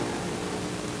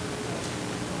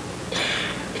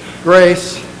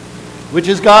Grace, which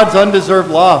is God's undeserved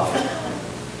love.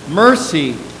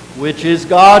 Mercy, which is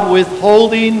God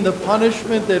withholding the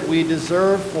punishment that we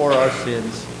deserve for our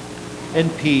sins.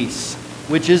 And peace,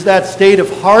 which is that state of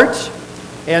heart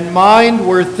and mind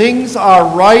where things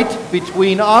are right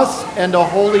between us and a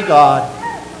holy God.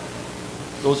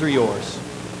 Those are yours.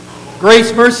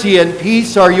 Grace, mercy, and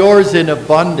peace are yours in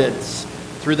abundance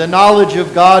through the knowledge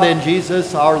of God and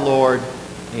Jesus our Lord.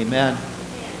 Amen.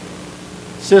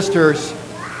 Sisters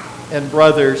and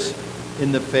brothers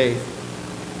in the faith.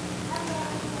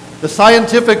 The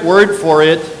scientific word for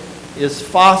it is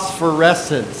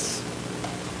phosphorescence.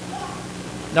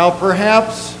 Now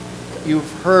perhaps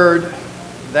you've heard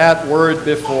that word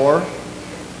before.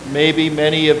 Maybe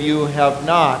many of you have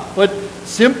not. But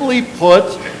simply put,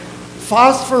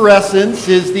 phosphorescence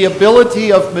is the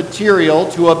ability of material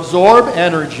to absorb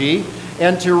energy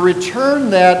and to return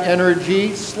that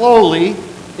energy slowly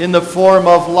in the form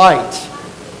of light.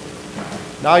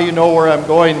 Now you know where I'm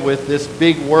going with this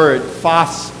big word,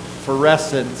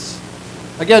 phosphorescence.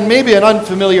 Again, maybe an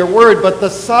unfamiliar word, but the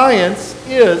science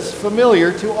is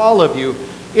familiar to all of you.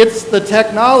 It's the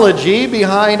technology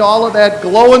behind all of that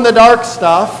glow-in-the-dark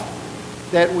stuff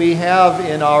that we have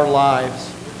in our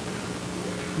lives.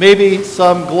 Maybe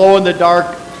some glow-in-the-dark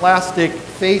plastic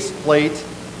faceplate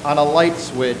on a light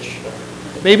switch.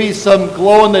 Maybe some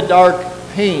glow-in-the-dark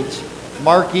paint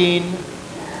marking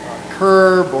a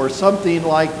curb or something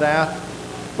like that.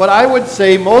 But I would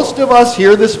say most of us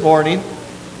here this morning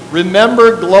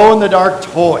remember glow-in-the-dark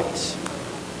toys.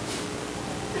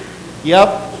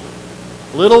 Yep,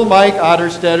 little Mike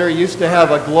Otterstetter used to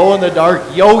have a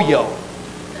glow-in-the-dark yo-yo.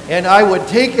 And I would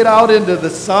take it out into the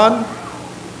sun,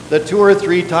 the 2 or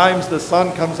 3 times the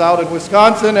sun comes out in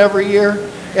Wisconsin every year,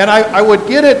 and I would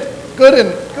get it good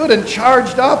and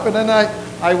charged up, and then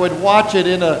I would watch it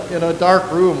in a dark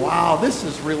room. Wow, this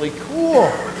is really cool.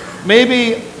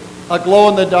 Maybe a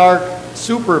glow-in-the-dark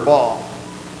Super Ball.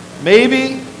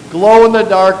 Maybe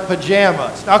glow-in-the-dark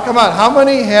pajamas. Now come on, how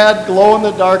many had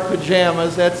glow-in-the-dark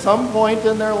pajamas at some point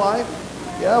in their life?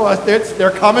 Yeah, well,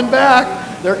 they're coming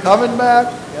back. They're coming back.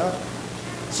 Yeah.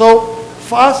 So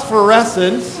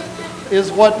phosphorescence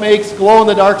is what makes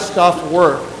glow-in-the-dark stuff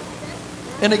work.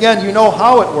 And again, you know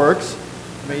how it works.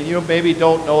 I mean, you maybe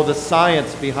don't know the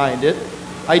science behind it.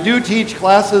 I do teach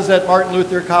classes at Martin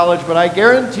Luther College, but I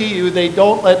guarantee you they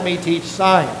don't let me teach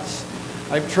science.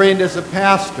 I'm trained as a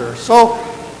pastor. So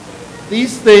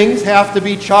these things have to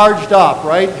be charged up,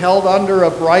 right? Held under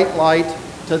a bright light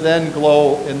to then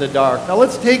glow in the dark. Now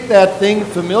let's take that thing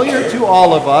familiar to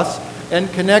all of us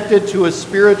and connect it to a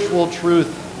spiritual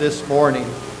truth this morning.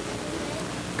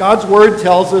 God's Word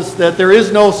tells us that there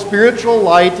is no spiritual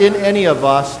light in any of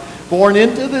us, born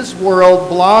into this world,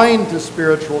 blind to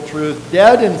spiritual truth,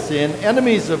 dead in sin,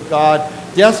 enemies of God,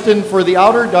 destined for the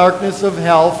outer darkness of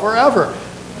hell forever.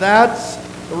 That's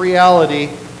the reality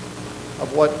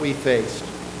of what we faced.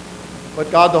 But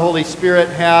God the Holy Spirit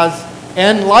has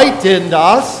enlightened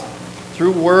us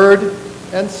through Word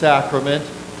and Sacrament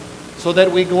so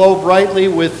that we glow brightly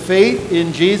with faith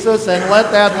in Jesus and let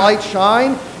that light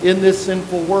shine in this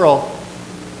sinful world.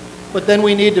 But then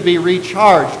we need to be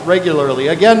recharged regularly.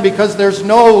 Again, because there's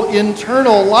no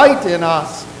internal light in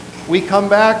us. We come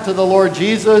back to the Lord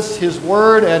Jesus, His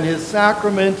Word, and His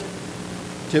Sacrament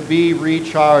to be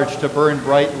recharged, to burn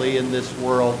brightly in this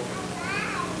world.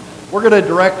 We're going to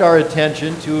direct our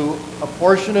attention to a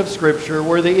portion of Scripture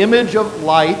where the image of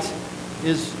light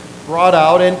is brought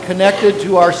out and connected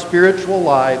to our spiritual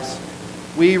lives.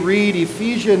 We read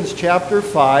Ephesians chapter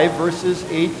 5, verses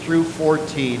 8 through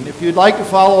 14. If you'd like to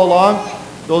follow along,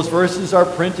 those verses are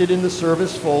printed in the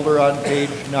service folder on page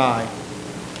 9.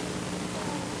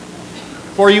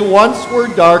 For you once were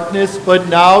darkness, but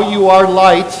now you are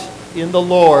light in the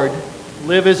Lord.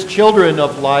 Live as children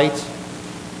of light.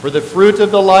 For the fruit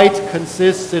of the light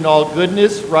consists in all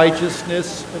goodness,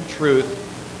 righteousness, and truth.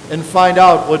 And find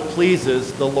out what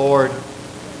pleases the Lord.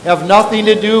 Have nothing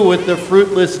to do with the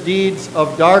fruitless deeds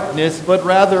of darkness, but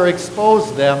rather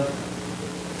expose them.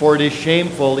 For it is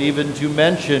shameful even to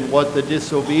mention what the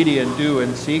disobedient do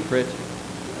in secret.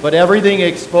 But everything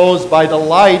exposed by the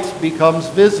light becomes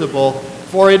visible,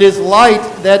 for it is light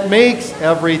that makes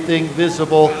everything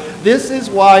visible. This is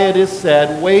why it is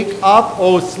said, "Wake up,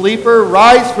 O sleeper,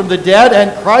 rise from the dead,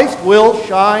 and Christ will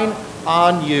shine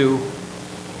on you."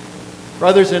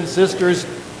 Brothers and sisters,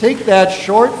 take that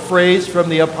short phrase from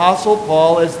the Apostle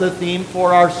Paul as the theme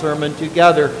for our sermon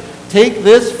together. Take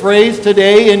this phrase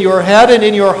today in your head and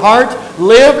in your heart.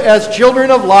 Live as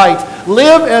children of light.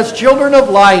 Live as children of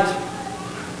light.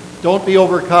 Don't be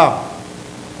overcome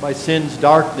by sin's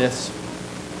darkness.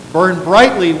 Burn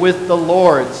brightly with the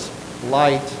Lord's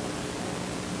light.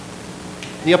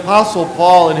 The Apostle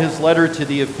Paul, in his letter to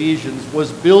the Ephesians,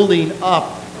 was building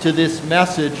up to this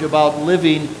message about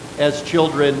living as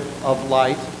children of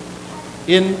light.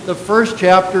 In the first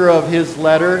chapter of his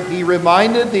letter, he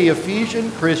reminded the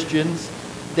Ephesian Christians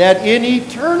that in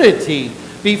eternity,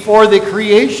 before the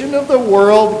creation of the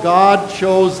world, God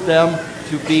chose them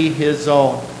to be His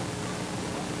own.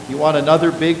 You want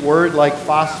another big word like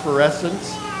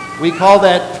phosphorescence? We call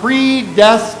that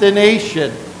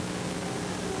predestination.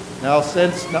 Now,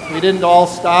 since we didn't all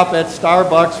stop at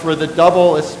Starbucks for the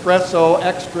double espresso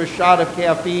extra shot of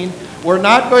caffeine, we're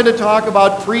not going to talk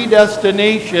about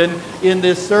predestination in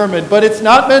this sermon. But it's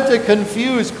not meant to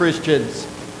confuse Christians.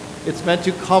 It's meant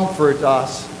to comfort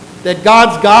us that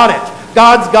God's got it.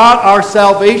 God's got our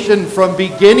salvation from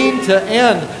beginning to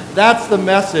end. That's the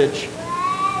message.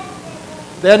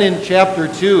 Then in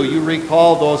chapter 2, you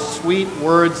recall those sweet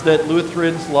words that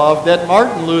Lutherans loved, that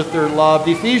Martin Luther loved.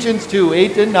 Ephesians 2,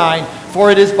 8 and 9.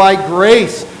 For it is by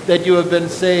grace that you have been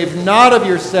saved, not of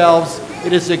yourselves.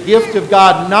 It is a gift of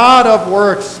God, not of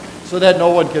works, so that no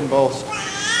one can boast.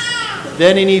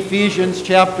 Then in Ephesians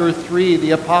chapter 3,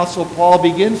 the Apostle Paul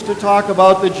begins to talk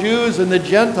about the Jews and the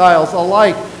Gentiles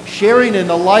alike, sharing in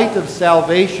the light of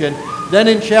salvation. Then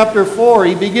in chapter 4,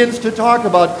 he begins to talk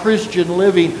about Christian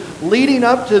living, leading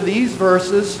up to these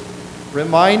verses,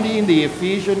 reminding the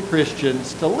Ephesian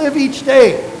Christians to live each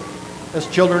day as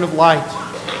children of light.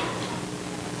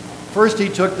 First, he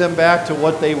took them back to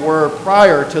what they were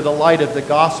prior to the light of the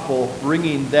gospel,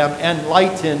 bringing them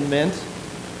enlightenment.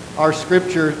 Our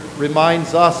scripture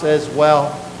reminds us as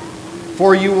well.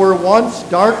 For you were once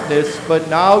darkness, but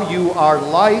now you are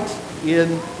light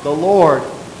in the Lord.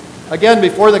 Again,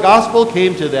 before the gospel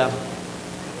came to them,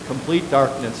 complete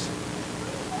darkness.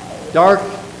 Dark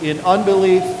in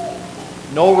unbelief,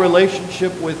 no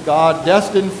relationship with God,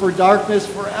 destined for darkness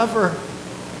forever.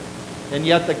 And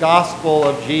yet the gospel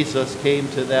of Jesus came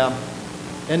to them.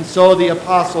 And so the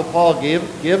Apostle Paul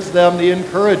gives them the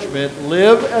encouragement,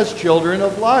 live as children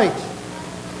of light.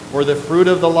 For the fruit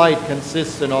of the light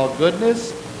consists in all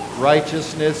goodness,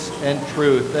 righteousness, and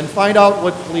truth. And find out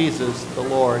what pleases the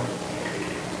Lord.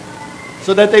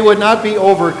 So that they would not be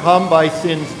overcome by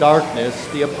sin's darkness,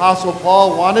 the Apostle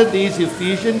Paul wanted these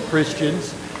Ephesian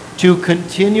Christians to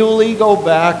continually go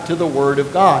back to the Word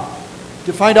of God,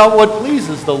 to find out what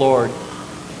pleases the Lord.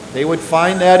 They would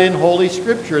find that in Holy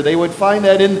Scripture. They would find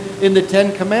that in the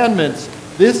Ten Commandments.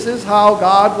 This is how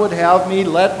God would have me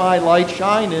let my light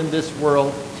shine in this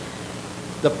world.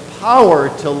 The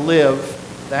power to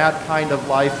live that kind of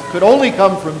life could only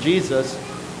come from Jesus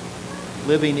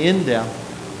living in them.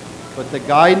 But the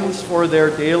guidance for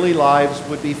their daily lives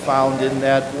would be found in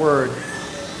that Word.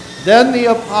 Then the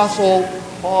Apostle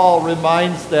Paul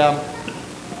reminds them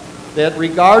that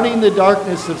regarding the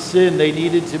darkness of sin, they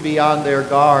needed to be on their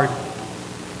guard.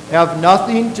 Have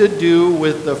nothing to do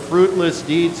with the fruitless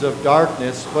deeds of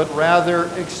darkness, but rather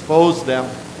expose them.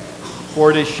 For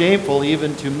it is shameful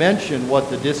even to mention what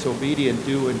the disobedient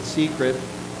do in secret.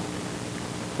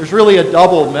 There's really a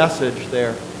double message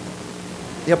there.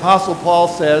 The Apostle Paul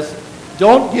says,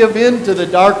 don't give in to the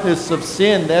darkness of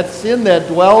sin, that sin that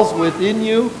dwells within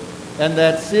you and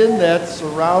that sin that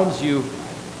surrounds you.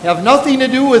 Have nothing to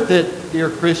do with it, dear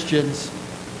Christians.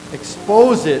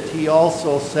 Expose it, he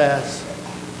also says.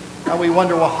 Now we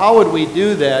wonder, well, how would we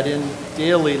do that in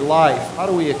daily life? How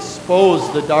do we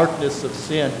expose the darkness of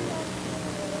sin?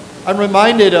 I'm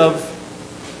reminded of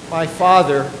my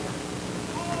father.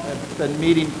 I've been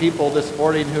meeting people this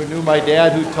morning who knew my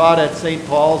dad, who taught at St.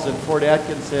 Paul's in Fort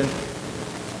Atkinson.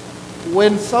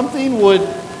 When something would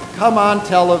come on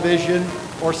television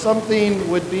or something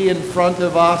would be in front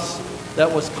of us that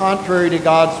was contrary to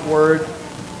God's Word,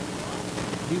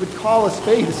 he would call a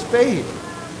spade a spade.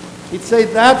 He'd say,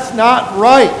 that's not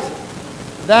right.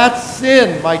 That's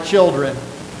sin, my children.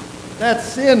 That's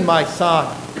sin, my son.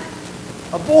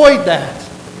 Avoid that.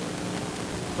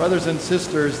 Brothers and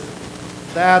sisters,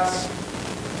 that's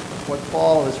what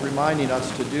Paul is reminding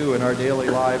us to do in our daily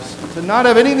lives. To not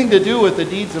have anything to do with the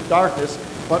deeds of darkness,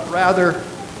 but rather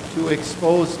to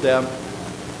expose them.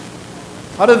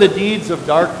 How do the deeds of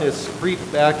darkness creep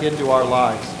back into our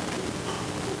lives?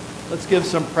 Let's give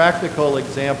some practical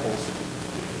examples.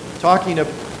 Talking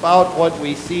about what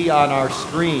we see on our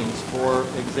screens, for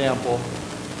example.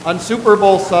 On Super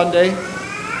Bowl Sunday,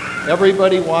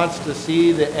 everybody wants to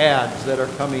see the ads that are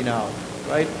coming out,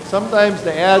 right? Sometimes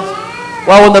the ads,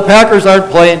 well, when the Packers aren't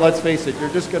playing, let's face it, you're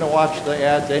just going to watch the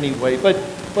ads anyway. But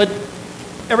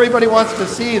everybody wants to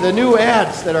see the new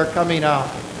ads that are coming out.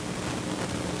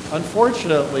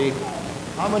 Unfortunately,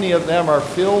 how many of them are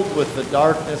filled with the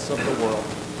darkness of the world?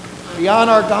 Be on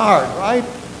our guard, right?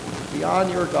 Be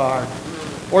on your guard.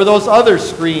 Or those other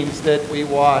screens that we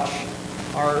watch,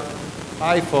 our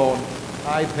iPhone,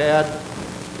 iPad,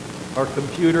 our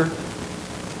computer.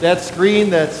 That screen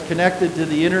that's connected to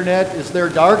the internet, is there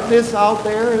darkness out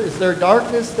there? Is there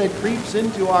darkness that creeps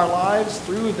into our lives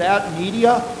through that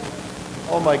media?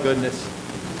 Oh my goodness.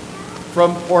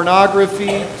 From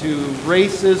pornography to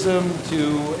racism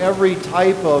to every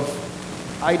type of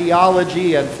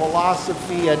ideology and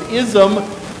philosophy and ism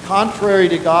contrary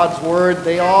to God's word,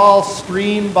 they all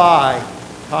stream by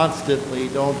constantly,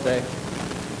 don't they?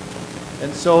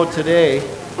 And so today,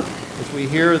 as we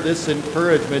hear this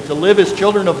encouragement to live as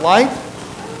children of light,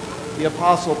 the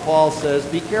Apostle Paul says,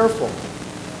 be careful.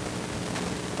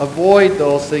 Avoid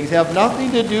those things. Have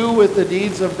nothing to do with the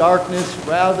deeds of darkness,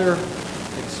 rather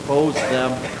expose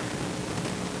them.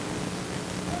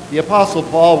 The Apostle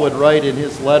Paul would write in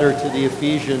his letter to the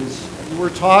Ephesians, you were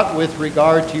taught with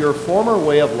regard to your former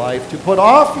way of life to put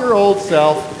off your old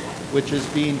self, which is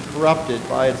being corrupted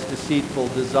by its deceitful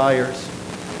desires.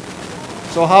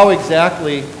 So how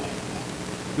exactly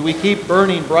do we keep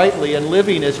burning brightly and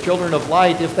living as children of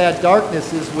light if that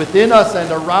darkness is within us and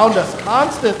around us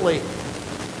constantly?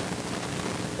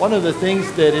 One of the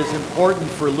things that is important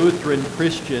for Lutheran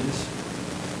Christians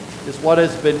is what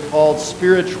has been called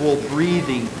spiritual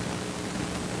breathing.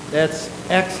 That's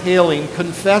exhaling,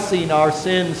 confessing our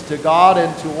sins to God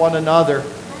and to one another,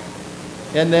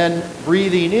 and then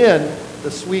breathing in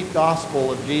the sweet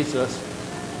gospel of Jesus.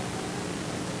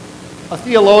 A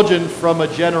theologian from a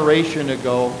generation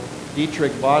ago,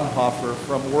 Dietrich Bonhoeffer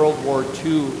from World War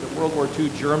II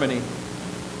Germany,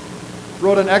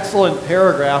 wrote an excellent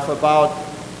paragraph about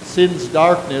sin's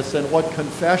darkness and what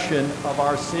confession of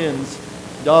our sins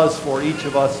does for each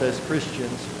of us as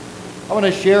Christians. I want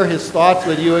to share his thoughts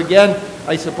with you. Again,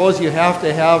 I suppose you have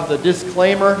to have the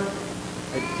disclaimer.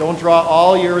 Don't draw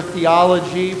all your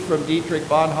theology from Dietrich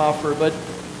Bonhoeffer, but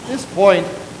this point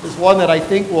is one that I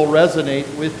think will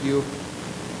resonate with you.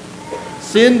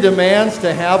 Sin demands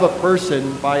to have a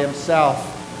person by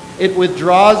himself. It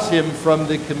withdraws him from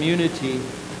the community.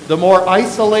 The more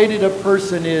isolated a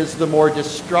person is, the more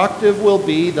destructive will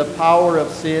be the power of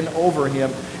sin over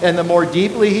him. And the more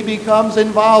deeply he becomes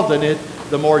involved in it,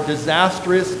 the more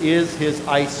disastrous is his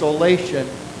isolation.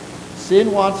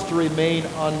 Sin wants to remain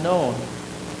unknown.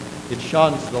 It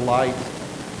shuns the light.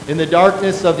 In the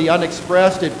darkness of the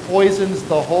unexpressed, it poisons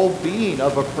the whole being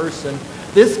of a person.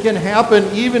 This can happen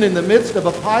even in the midst of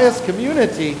a pious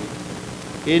community.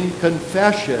 In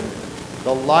confession,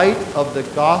 the light of the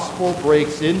gospel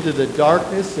breaks into the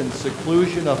darkness and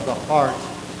seclusion of the heart.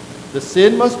 The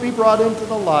sin must be brought into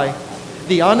the light.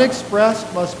 The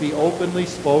unexpressed must be openly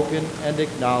spoken and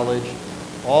acknowledged.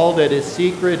 All that is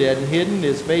secret and hidden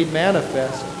is made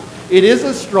manifest. It is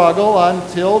a struggle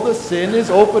until the sin is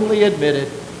openly admitted.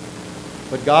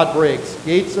 But God breaks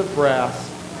gates of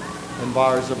brass and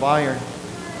bars of iron.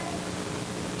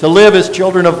 To live as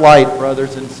children of light,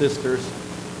 brothers and sisters,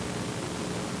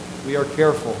 we are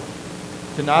careful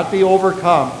to not be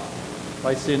overcome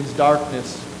by sin's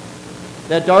darkness.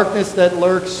 That darkness that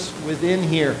lurks within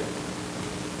here.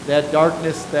 That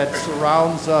darkness that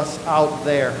surrounds us out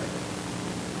there.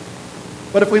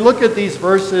 But if we look at these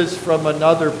verses from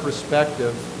another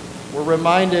perspective, we're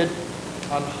reminded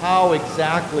on how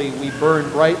exactly we burn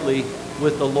brightly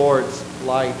with the Lord's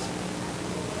light.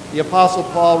 The Apostle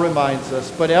Paul reminds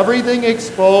us, but everything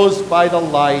exposed by the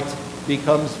light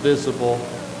becomes visible,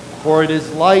 for it is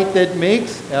light that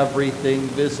makes everything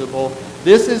visible.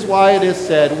 This is why it is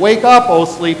said, wake up, O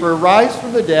sleeper, rise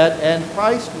from the dead, and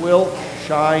Christ will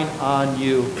shine on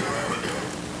you.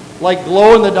 Like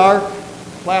glow-in-the-dark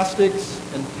plastics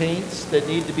and paints that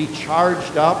need to be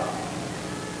charged up,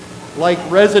 like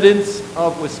residents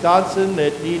of Wisconsin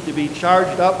that need to be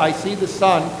charged up. I see the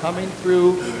sun coming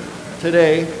through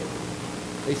today.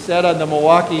 They said on the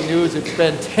Milwaukee News it's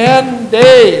been 10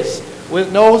 days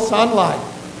with no sunlight.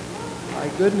 My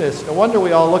goodness, no wonder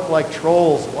we all look like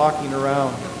trolls walking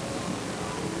around.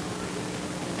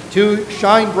 To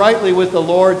shine brightly with the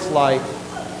Lord's light,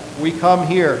 we come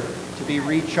here to be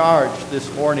recharged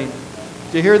this morning,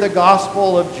 to hear the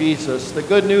gospel of Jesus, the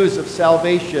good news of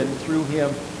salvation through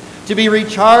him. To be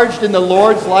recharged in the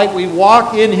Lord's light, we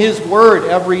walk in his word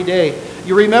every day.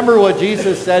 You remember what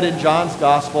Jesus said in John's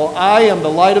gospel, I am the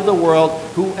light of the world.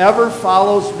 Whoever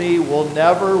follows me will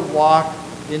never walk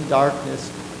in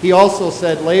darkness. He also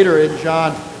said later in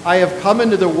John, I have come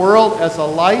into the world as a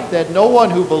light that no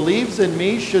one who believes in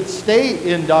me should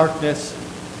stay in darkness.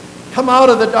 Come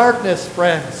out of the darkness,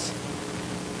 friends.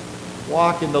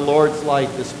 Walk in the Lord's light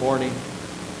this morning.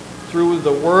 through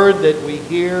the word that we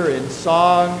hear in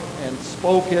song and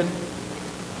spoken,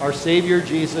 our Savior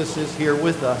Jesus is here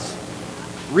with us,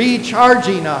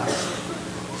 recharging us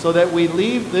so that we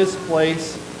leave this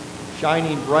place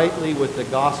shining brightly with the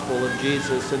gospel of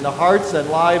Jesus in the hearts and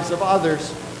lives of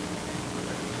others.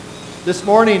 This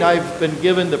morning I've been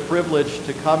given the privilege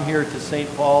to come here to St.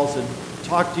 Paul's and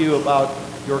talk to you about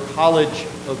your College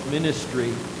of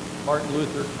Ministry, Martin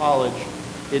Luther College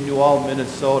in New Ulm,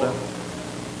 Minnesota.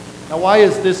 Now, why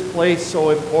is this place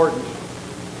so important?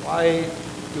 Why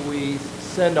do we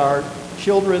send our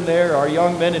children there, our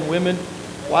young men and women?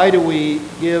 Why do we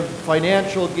give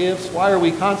financial gifts? Why are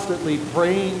we constantly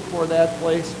praying for that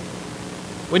place?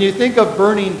 When you think of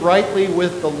burning brightly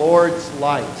with the Lord's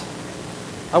light,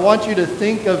 I want you to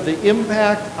think of the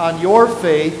impact on your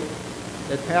faith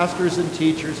that pastors and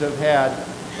teachers have had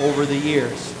over the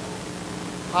years.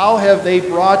 How have they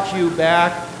brought you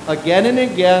back again and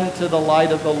again to the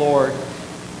light of the Lord?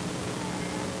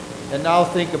 And now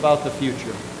think about the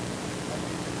future.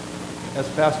 As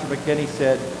Pastor McKinney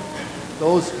said,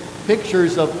 those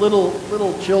pictures of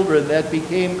little children that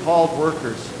became called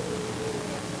workers.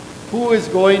 Who is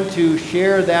going to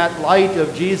share that light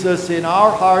of Jesus in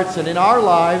our hearts and in our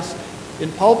lives,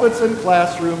 in pulpits and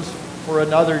classrooms for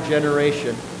another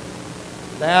generation?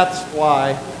 That's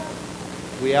why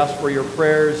we ask for your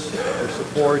prayers, your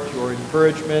support, your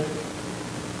encouragement.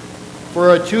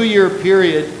 For a 2-year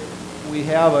period, we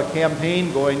have a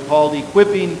campaign going called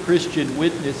Equipping Christian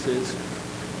Witnesses.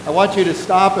 I want you to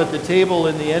stop at the table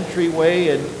in the entryway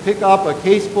and pick up a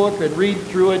casebook and read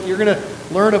through it. You're going to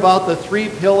learn about the 3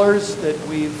 pillars that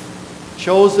we've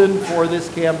chosen for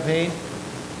this campaign.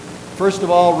 First of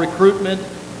all, recruitment,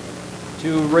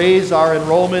 to raise our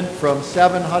enrollment from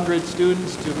 700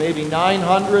 students to maybe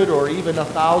 900 or even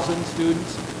 1,000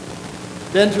 students.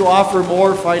 Then to offer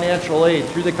more financial aid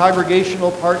through the Congregational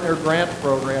Partner Grant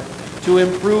Program to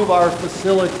improve our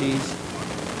facilities,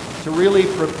 to really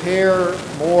prepare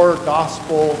more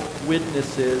gospel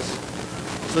witnesses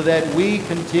so that we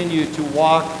continue to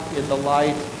walk in the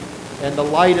light, and the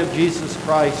light of Jesus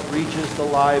Christ reaches the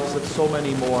lives of so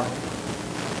many more.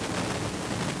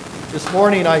 This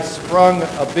morning I sprung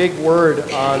a big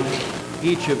word on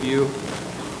each of you: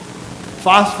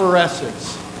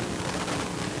 phosphorescence.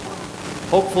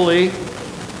 Hopefully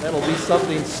that'll be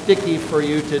something sticky for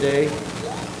you today.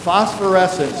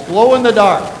 Phosphorescence, glow in the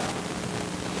dark.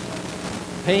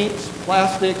 Paints,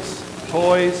 plastics,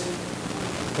 toys,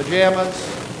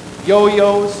 pajamas,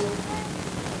 yo-yos.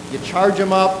 You charge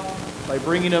them up by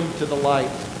bringing them to the light.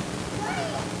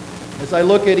 As I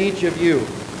look at each of you,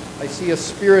 I see a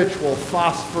spiritual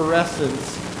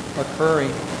phosphorescence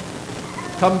occurring.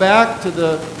 Come back to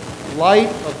the light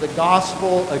of the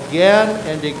gospel again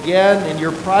and again in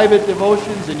your private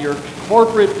devotions, in your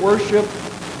corporate worship,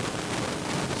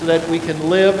 so that we can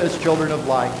live as children of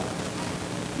light.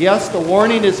 Yes, the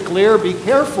warning is clear. Be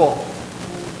careful.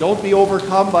 Don't be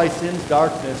overcome by sin's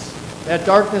darkness. That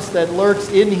darkness that lurks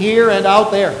in here and out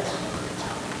there.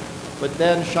 But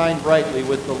then shine brightly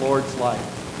with the Lord's light.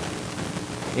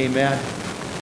 Amen.